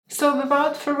So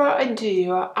without further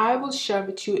ado, I will share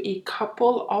with you a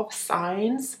couple of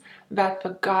signs that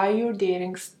the guy you're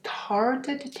dating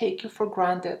started to take you for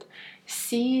granted.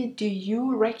 See, do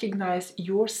you recognize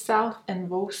yourself in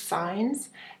those signs?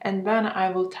 And then I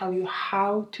will tell you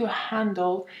how to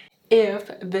handle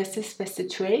if this is the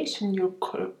situation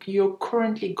you're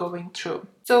currently going through.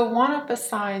 So one of the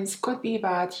signs could be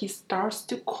that he starts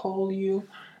to call you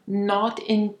not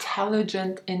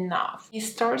intelligent enough. He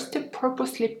starts to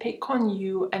purposely pick on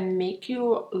you and make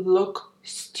you look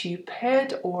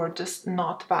stupid or just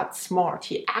not that smart.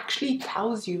 He actually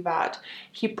tells you that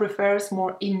he prefers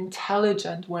more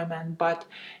intelligent women, but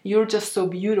you're just so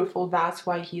beautiful, that's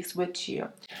why he's with you.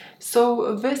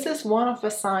 So this is one of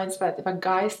the signs that the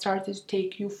guy started to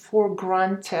take you for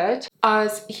granted,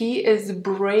 as he is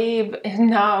brave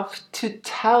enough to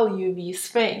tell you these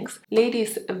things.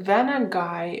 Ladies, when a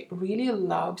guy really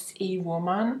loves a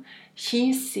woman,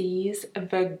 he sees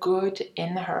the good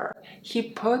in her. He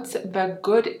puts the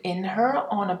good in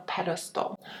her on a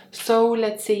pedestal. So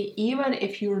let's say even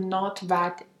if you're not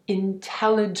that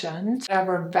intelligent,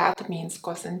 whatever that means,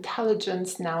 because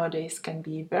intelligence nowadays can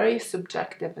be very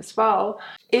subjective as well.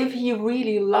 If he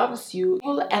really loves you, he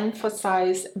will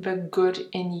emphasize the good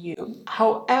in you.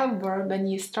 However, when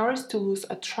he starts to lose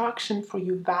attraction for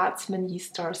you, that's when he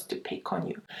starts to pick on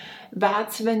you.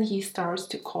 That's when he starts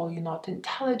to call you not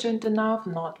intelligent enough,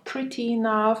 not pretty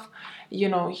enough. You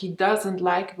know, he doesn't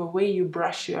like the way you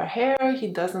brush your hair, he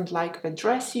doesn't like the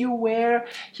dress you wear,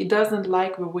 he doesn't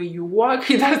like the way you walk,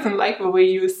 he doesn't like the way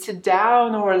you sit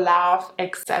down or laugh,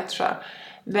 etc.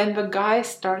 When the guy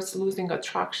starts losing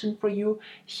attraction for you,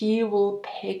 he will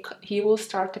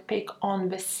start to pick on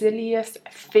the silliest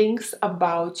things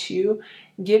about you,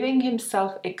 giving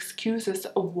himself excuses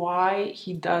of why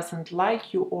he doesn't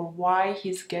like you or why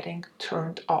he's getting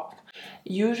turned off.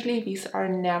 Usually these are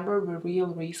never the real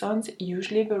reasons.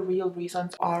 Usually the real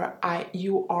reasons are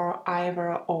you are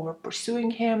either over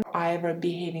pursuing him, either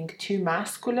behaving too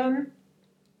masculine,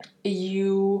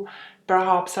 you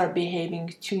perhaps are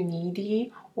behaving too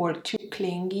needy or too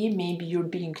clingy, maybe you're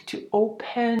being too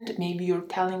open, maybe you're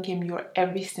telling him your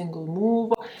every single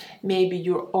move, maybe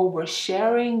you're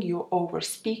oversharing, you're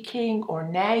overspeaking or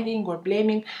nagging or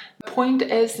blaming. The point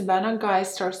is, when a guy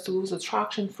starts to lose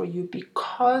attraction for you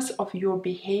because of your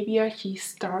behavior, he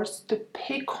starts to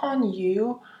pick on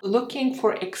you, looking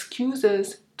for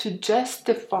excuses to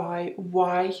justify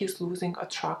why he's losing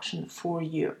attraction for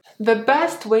you. The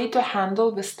best way to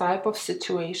handle this type of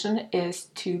situation is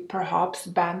to perhaps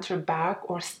banter back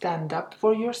or stand up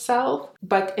for yourself.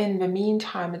 But in the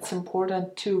meantime, it's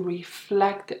important to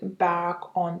reflect back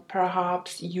on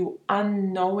perhaps you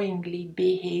unknowingly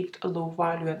behaved low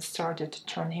value and started to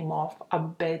turn him off a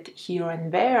bit here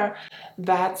and there.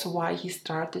 That's why he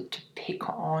started to pick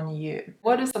on you.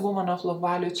 What is a woman of low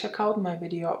value? Check out my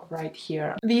video right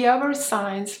here. The other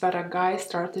signs that a guy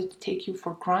started to take you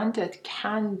for granted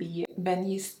can be when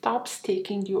he stops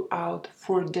taking you out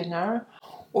for dinner,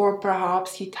 or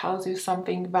perhaps he tells you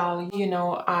something well, you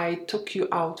know, I took you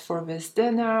out for this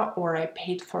dinner or I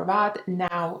paid for that,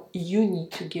 now you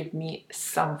need to give me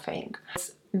something.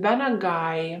 When a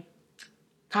guy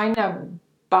kind of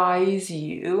buys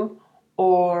you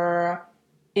or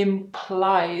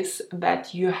implies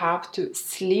that you have to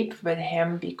sleep with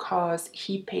him because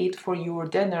he paid for your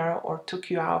dinner or took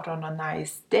you out on a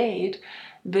nice date,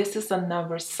 this is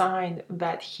another sign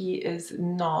that he is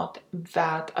not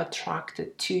that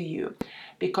attracted to you.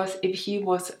 Because if he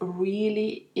was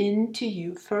really into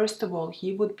you, first of all,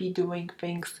 he would be doing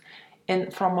things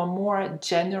from a more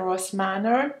generous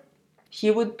manner. He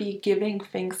would be giving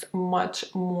things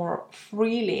much more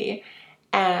freely,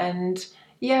 and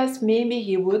yes, maybe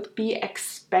he would be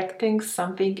expecting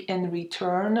something in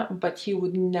return, but he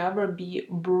would never be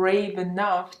brave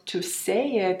enough to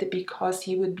say it because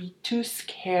he would be too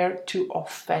scared to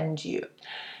offend you.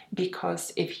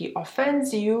 Because if he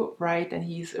offends you, right, and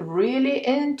he's really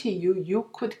into you, you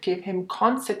could give him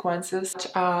consequences such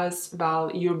as,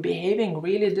 well, you're behaving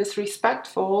really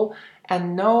disrespectful,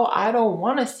 and no, I don't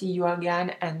want to see you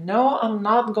again, and no, I'm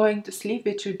not going to sleep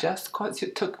with you just because you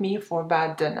took me for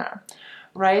bad dinner,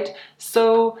 right?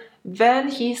 So then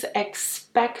he's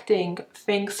expecting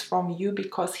things from you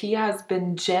because he has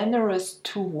been generous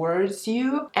towards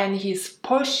you and he's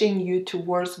pushing you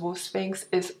towards those things,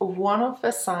 is one of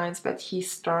the signs that he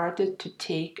started to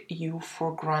take you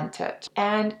for granted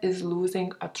and is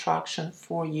losing attraction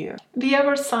for you. The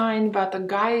other sign that a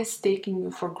guy is taking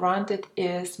you for granted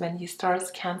is when he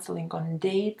starts canceling on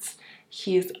dates,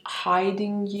 He's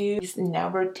hiding you. He's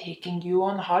never taking you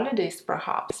on holidays,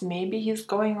 perhaps. Maybe he's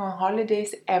going on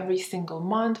holidays every single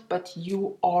month, but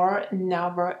you are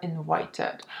never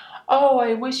invited. Oh,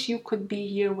 I wish you could be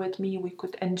here with me. We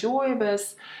could enjoy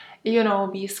this,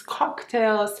 these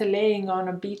cocktails, laying on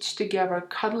a beach together,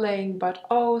 cuddling, but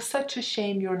oh, such a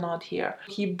shame you're not here.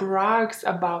 He brags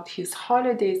about his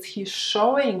holidays, he's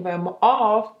showing them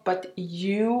off, but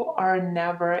you are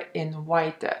never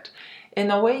invited. In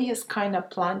a way, he's kind of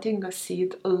planting a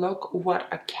seed. Look what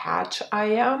a catch I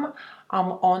am.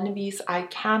 I'm on these, I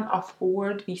can't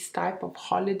afford these type of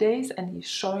holidays, and he's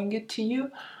showing it to you.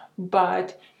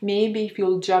 But maybe if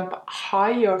you'll jump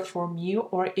higher for me,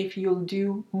 or if you'll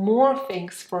do more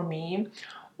things for me,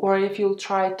 or if you'll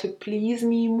try to please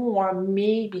me more,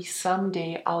 maybe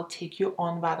someday I'll take you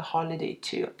on that holiday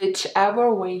too.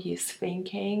 Whichever way he's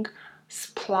thinking,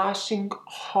 splashing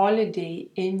holiday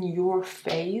in your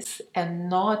face and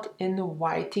not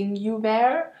inviting you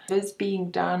there, this being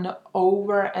done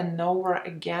over and over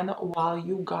again while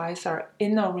you guys are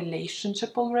in a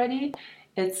relationship already,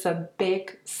 it's a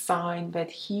big sign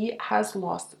that he has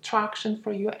lost attraction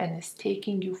for you and is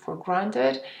taking you for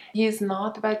granted. He's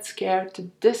not that scared to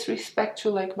disrespect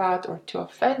you like that or to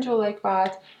offend you like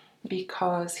that,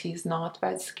 because he's not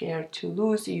that scared to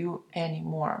lose you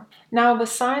anymore. Now, the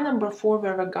sign number 4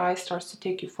 where a guy starts to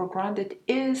take you for granted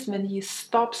is when he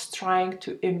stops trying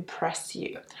to impress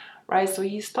you. Right? So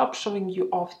he stops showing you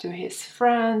off to his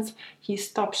friends, he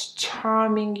stops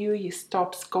charming you, he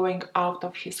stops going out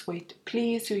of his way to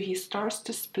please you, he starts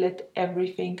to split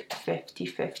everything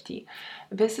 50-50.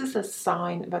 This is a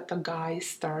sign that the guy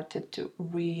started to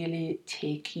really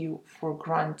take you for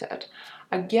granted.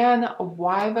 Again,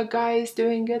 why the guy is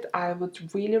doing it, I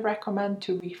would really recommend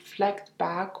to reflect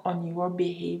back on your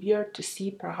behavior to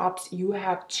see perhaps you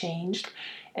have changed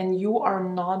and you are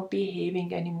not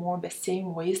behaving anymore the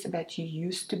same ways that you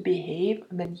used to behave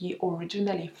when he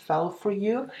originally fell for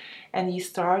you and he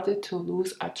started to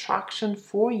lose attraction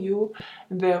for you.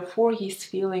 Therefore, he's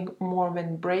feeling more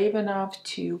than brave enough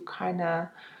to kind of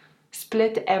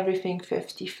split everything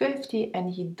 50-50,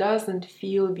 and he doesn't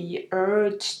feel the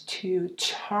urge to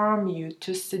charm you,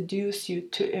 to seduce you,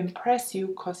 to impress you,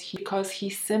 because he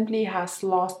simply has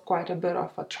lost quite a bit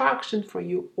of attraction for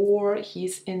you, or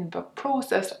he's in the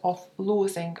process of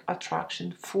losing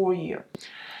attraction for you.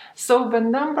 So the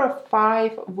number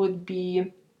 5 would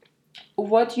be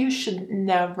what you should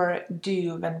never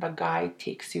do when the guy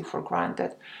takes you for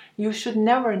granted. You should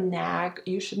never nag,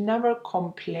 you should never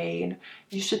complain,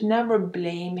 you should never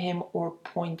blame him or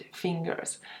point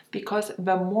fingers, because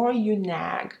the more you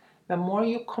nag, the more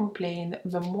you complain,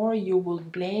 the more you will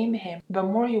blame him, the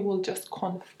more you will just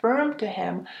confirm to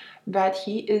him that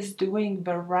he is doing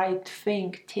the right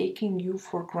thing, taking you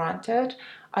for granted,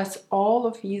 as all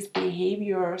of these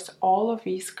behaviors, all of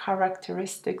these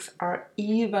characteristics are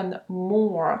even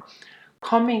more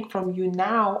coming from you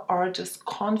now are just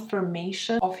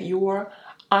confirmation of your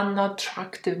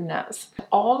unattractiveness.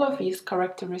 All of these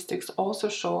characteristics also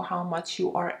show how much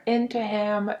you are into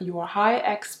him, your high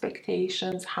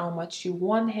expectations, how much you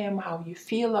want him, how you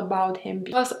feel about him.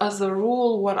 Because as a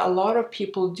rule, what a lot of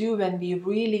people do when they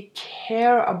really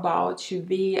care about you,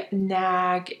 they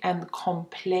nag and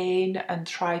complain and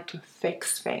try to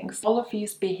fix things. All of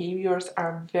these behaviors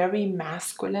are very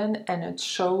masculine, and it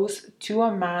shows to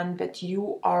a man that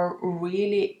you are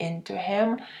really into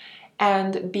him.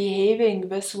 And behaving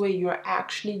this way, you're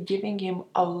actually giving him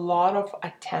a lot of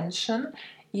attention.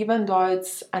 Even though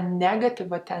it's a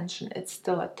negative attention, it's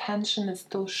still attention. It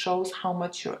still shows how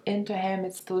much you're into him.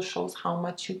 It still shows how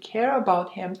much you care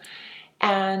about him.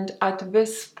 And at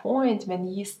this point, when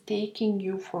he's taking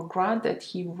you for granted,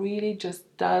 he really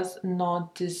just does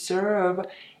not deserve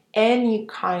any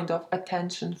kind of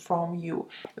attention from you,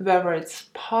 whether it's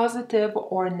positive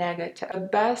or negative. The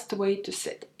best way to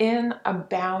set in a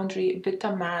boundary with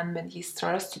a man when he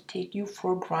starts to take you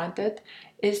for granted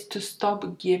is to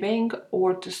stop giving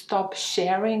or to stop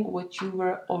sharing what you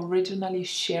were originally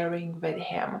sharing with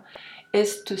him.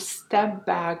 Is to step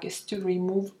back, is to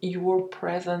remove your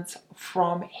presence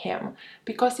from him.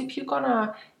 Because if you're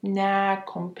gonna nag,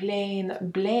 complain,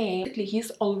 blame,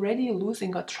 he's already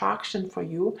losing attraction for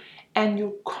you, and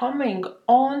you're coming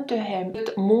on to him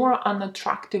with more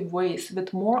unattractive ways,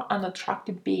 with more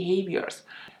unattractive behaviors.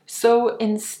 So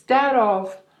instead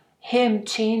of him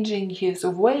changing his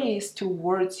ways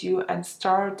towards you and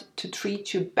start to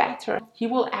treat you better, he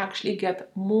will actually get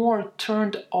more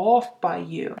turned off by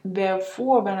you.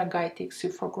 Therefore, when a guy takes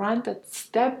you for granted,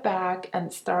 step back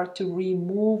and start to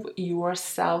remove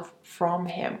yourself from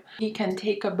him. He can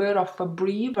take a bit of a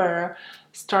breather,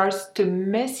 starts to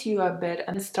miss you a bit,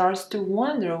 and starts to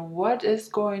wonder what is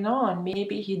going on.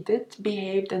 Maybe he did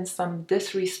behave in some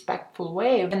disrespectful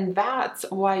way, and that's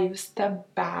why you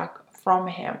step back from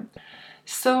him.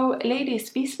 So,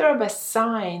 ladies, these were the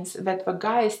signs that the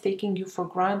guy is taking you for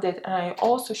granted, and I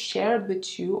also shared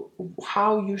with you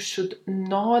how you should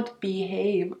not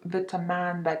behave with a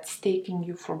man that's taking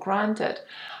you for granted.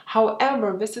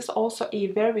 However, this is also a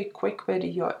very quick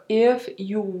video. If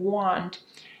you want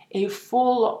a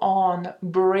full-on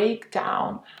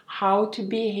breakdown how to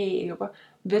behave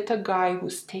with a guy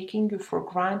who's taking you for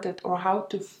granted, or how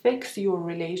to fix your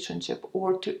relationship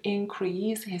or to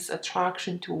increase his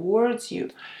attraction towards you,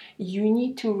 you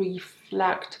need to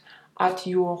reflect at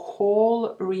your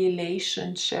whole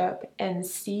relationship and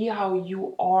see how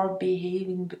you are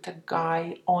behaving with a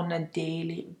guy on a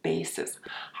daily basis.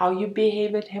 How you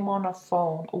behave with him on a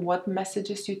phone, what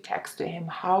messages you text to him,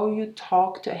 how you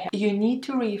talk to him. You need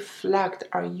to reflect,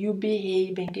 are you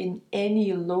behaving in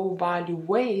any low value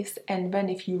ways? And then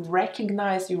if you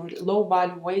recognize your low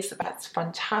value ways, that's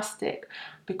fantastic,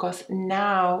 because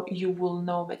now you will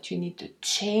know that you need to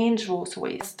change those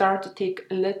ways. Start to take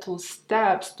little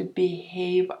steps to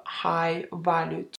behave high value